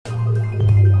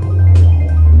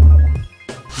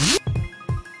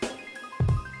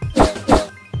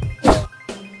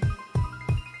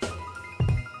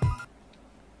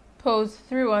Post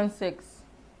 316,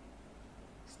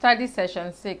 Study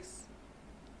Session 6,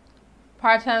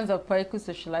 Patterns of Political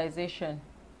Socialization.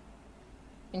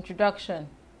 Introduction.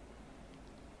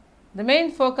 The main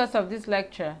focus of this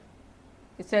lecture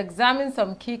is to examine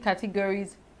some key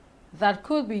categories that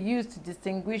could be used to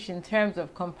distinguish in terms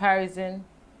of comparison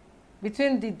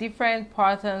between the different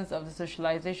patterns of the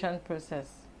socialization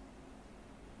process.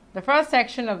 The first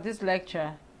section of this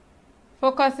lecture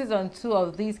focuses on two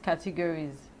of these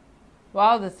categories,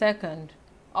 while the second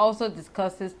also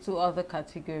discusses two other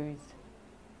categories.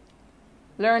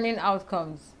 Learning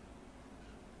outcomes.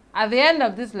 At the end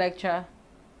of this lecture,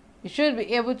 you should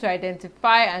be able to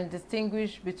identify and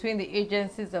distinguish between the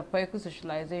agencies of political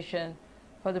socialization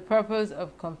for the purpose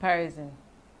of comparison.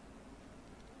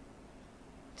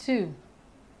 2.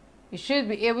 You should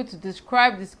be able to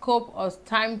describe the scope or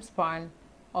time span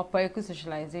of political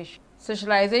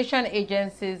socialization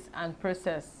agencies and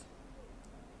process.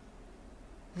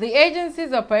 The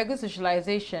agencies of political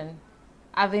socialization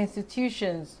are the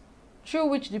institutions through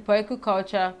which the political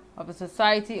culture of a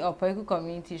society or political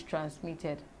community is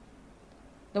transmitted.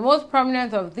 The most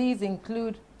prominent of these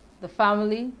include the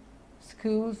family,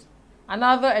 schools, and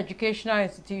other educational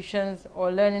institutions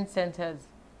or learning centers,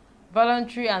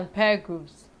 voluntary and peer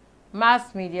groups,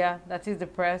 mass media, that is the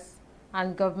press,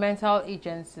 and governmental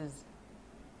agencies.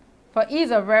 For ease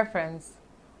of reference,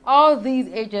 all these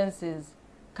agencies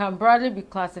can broadly be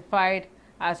classified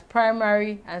as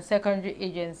primary and secondary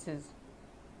agencies.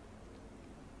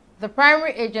 The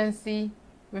primary agency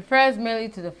refers mainly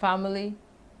to the family,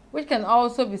 which can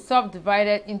also be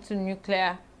subdivided into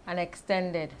nuclear and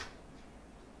extended.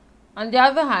 On the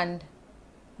other hand,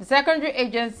 the secondary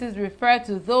agencies refer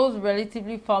to those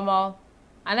relatively formal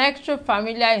and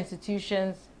extra-familiar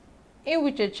institutions in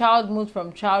which a child moves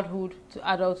from childhood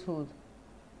to adulthood.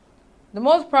 The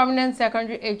most prominent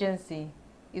secondary agency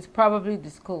is probably the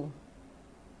school.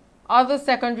 Other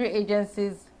secondary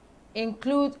agencies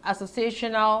include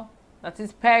associational, that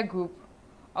is peer group,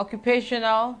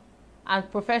 occupational, and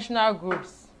professional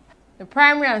groups. The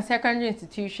primary and secondary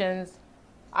institutions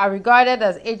are regarded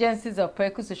as agencies of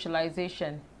political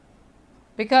socialization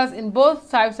because in both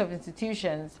types of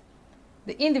institutions,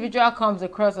 the individual comes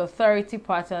across authority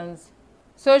patterns,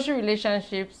 social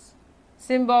relationships,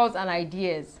 symbols, and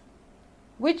ideas,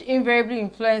 which invariably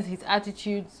influence his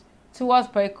attitudes towards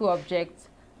political objects,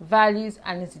 values,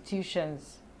 and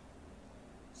institutions.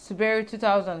 Suberu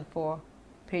 2004,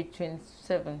 page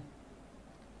 27.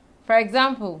 For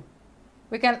example,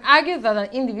 we can argue that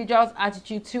an individual's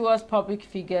attitude towards public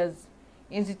figures,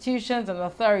 institutions, and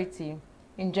authority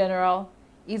in general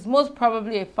is most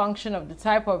probably a function of the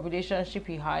type of relationship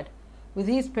he had with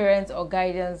his parents or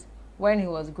guardians when he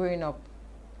was growing up.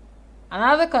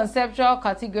 Another conceptual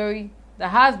category that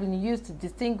has been used to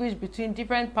distinguish between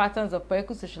different patterns of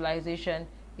political socialization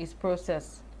is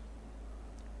process.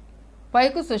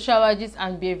 Political sociologists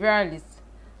and behavioralists,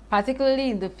 particularly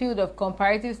in the field of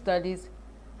comparative studies,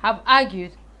 have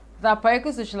argued that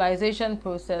political socialization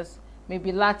process may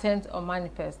be latent or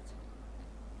manifest.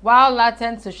 While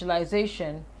latent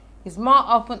socialization is more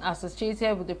often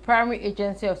associated with the primary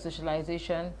agency of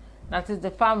socialization, that is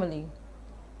the family,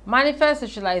 manifest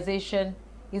socialization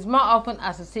is more often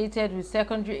associated with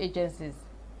secondary agencies.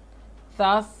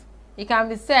 Thus, it can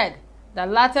be said that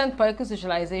latent political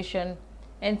socialization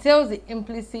entails the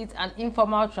implicit and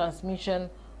informal transmission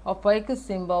of political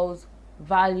symbols,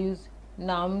 values,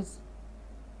 norms,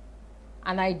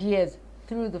 and ideas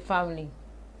through the family.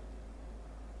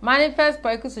 Manifest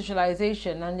political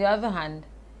socialization, on the other hand,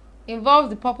 involves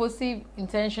the purposive,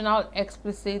 intentional,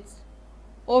 explicit,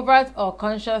 overt or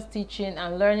conscious teaching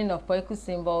and learning of political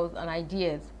symbols and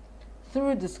ideas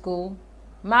through the school,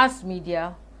 mass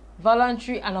media,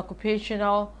 voluntary and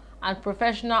occupational and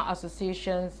professional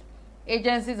associations,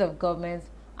 agencies of government,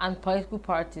 and political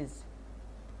parties.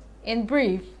 In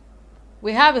brief,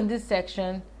 we have in this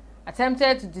section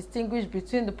attempted to distinguish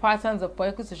between the patterns of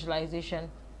political socialization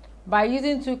by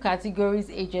using two categories,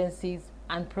 agencies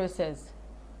and process.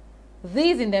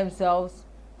 These in themselves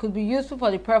could be useful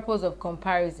for the purpose of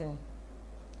comparison.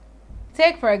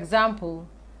 Take, for example,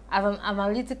 as an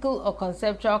analytical or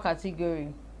conceptual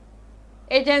category,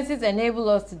 agencies enable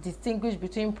us to distinguish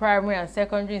between primary and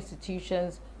secondary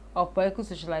institutions of political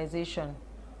socialization.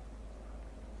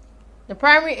 The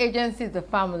primary agency is the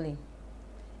family,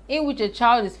 in which a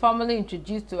child is formally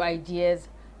introduced to ideas,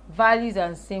 values,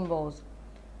 and symbols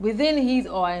within his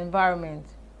or her environment,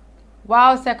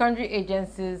 while secondary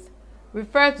agencies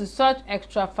refer to such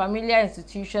extra-familiar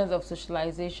institutions of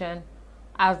socialization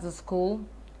as the school,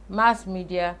 mass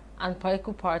media, and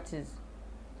political parties.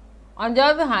 On the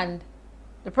other hand,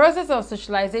 The process of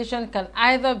socialization can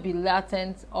either be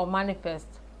latent or manifest.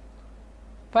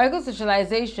 Political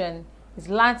socialization is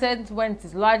latent when it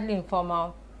is largely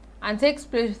informal and takes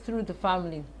place through the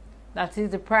family, that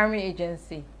is, the primary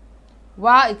agency,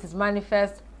 while it is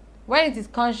manifest when it is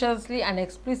consciously and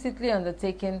explicitly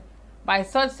undertaken by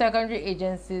such secondary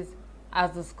agencies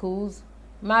as the schools,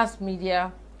 mass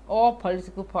media, or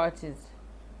political parties.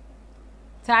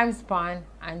 Time span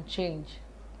and change.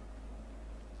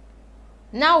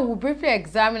 Now we'll briefly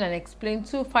examine and explain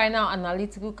two final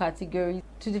analytical categories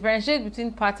to differentiate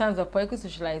between patterns of political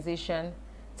socialization,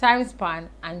 time span,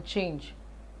 and change.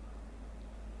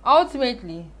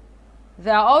 Ultimately,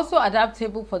 they are also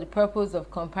adaptable for the purpose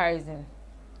of comparison.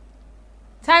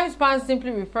 Time span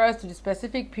simply refers to the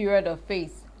specific period or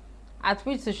phase at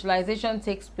which socialization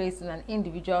takes place in an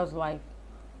individual's life.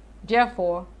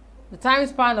 Therefore, the time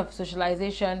span of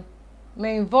socialization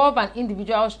may involve an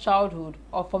individual's childhood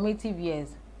or formative years,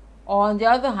 or on the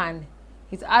other hand,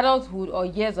 his adulthood or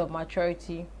years of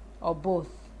maturity, or both.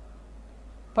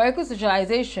 Political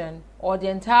socialization, or the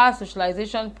entire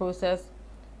socialization process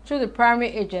through the primary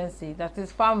agency, that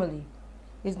is family,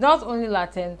 is not only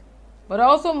latent, but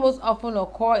also most often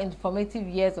occur in the formative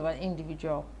years of an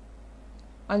individual.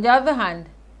 On the other hand,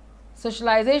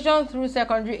 socialization through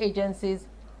secondary agencies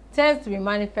tends to be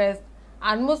manifest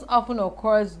and most often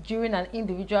occurs during an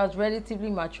individual's relatively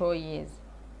mature years.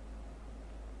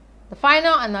 The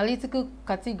final analytical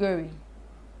category,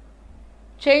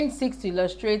 change, seeks to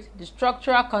illustrate the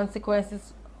structural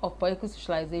consequences of political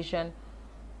socialization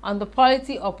on the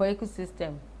polity or political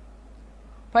system.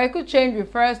 Political change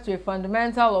refers to a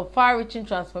fundamental or far-reaching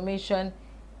transformation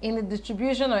in the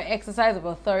distribution or exercise of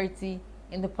authority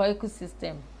in the political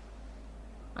system.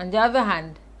 On the other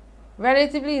hand,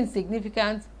 relatively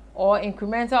insignificant or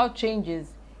incremental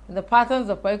changes in the patterns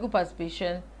of political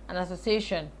participation and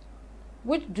association,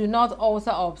 which do not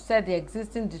alter or upset the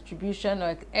existing distribution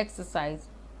or exercise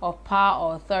of power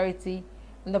or authority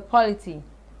in the polity,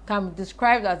 can be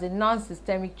described as a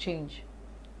non-systemic change.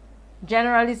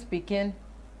 Generally speaking,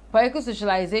 political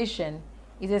socialization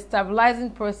is a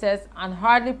stabilizing process and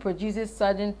hardly produces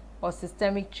sudden or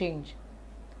systemic change.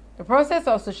 The process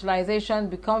of socialization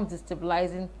becomes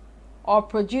destabilizing or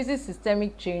produces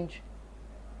systemic change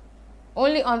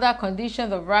only under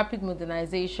conditions of rapid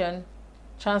modernization,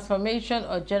 transformation,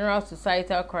 or general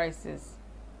societal crisis.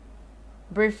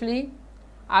 Briefly,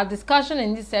 our discussion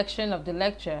in this section of the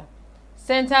lecture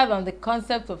centered on the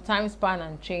concept of time span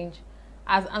and change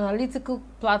as analytical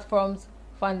platforms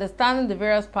for understanding the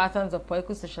various patterns of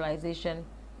political socialization,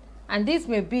 and this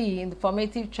may be in the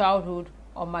formative childhood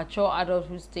or mature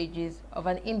adulthood stages of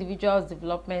an individual's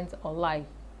development or life.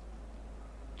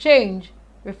 Change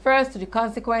refers to the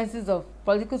consequences of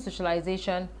political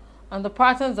socialization on the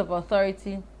patterns of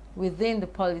authority within the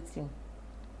polity.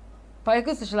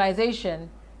 Political socialization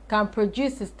can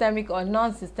produce systemic or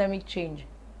non-systemic change,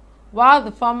 while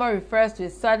the former refers to a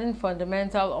sudden,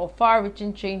 fundamental, or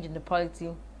far-reaching change in the polity.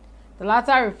 The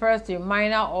latter refers to a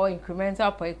minor or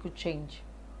incremental political change.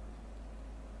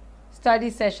 Study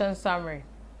session summary.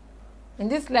 In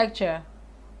this lecture,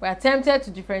 we attempted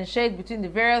to differentiate between the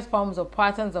various forms or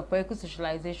patterns of political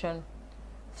socialization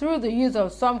through the use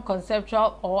of some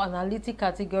conceptual or analytic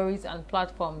categories and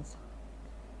platforms.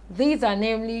 These are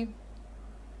namely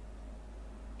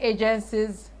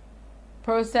agencies,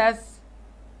 process,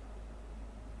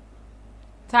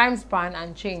 time span,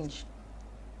 and change.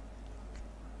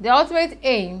 The ultimate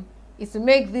aim is to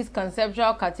make these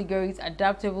conceptual categories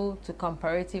adaptable to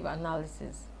comparative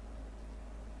analysis.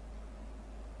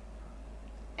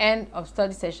 End of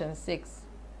study session 6.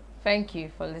 Thank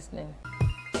you for listening.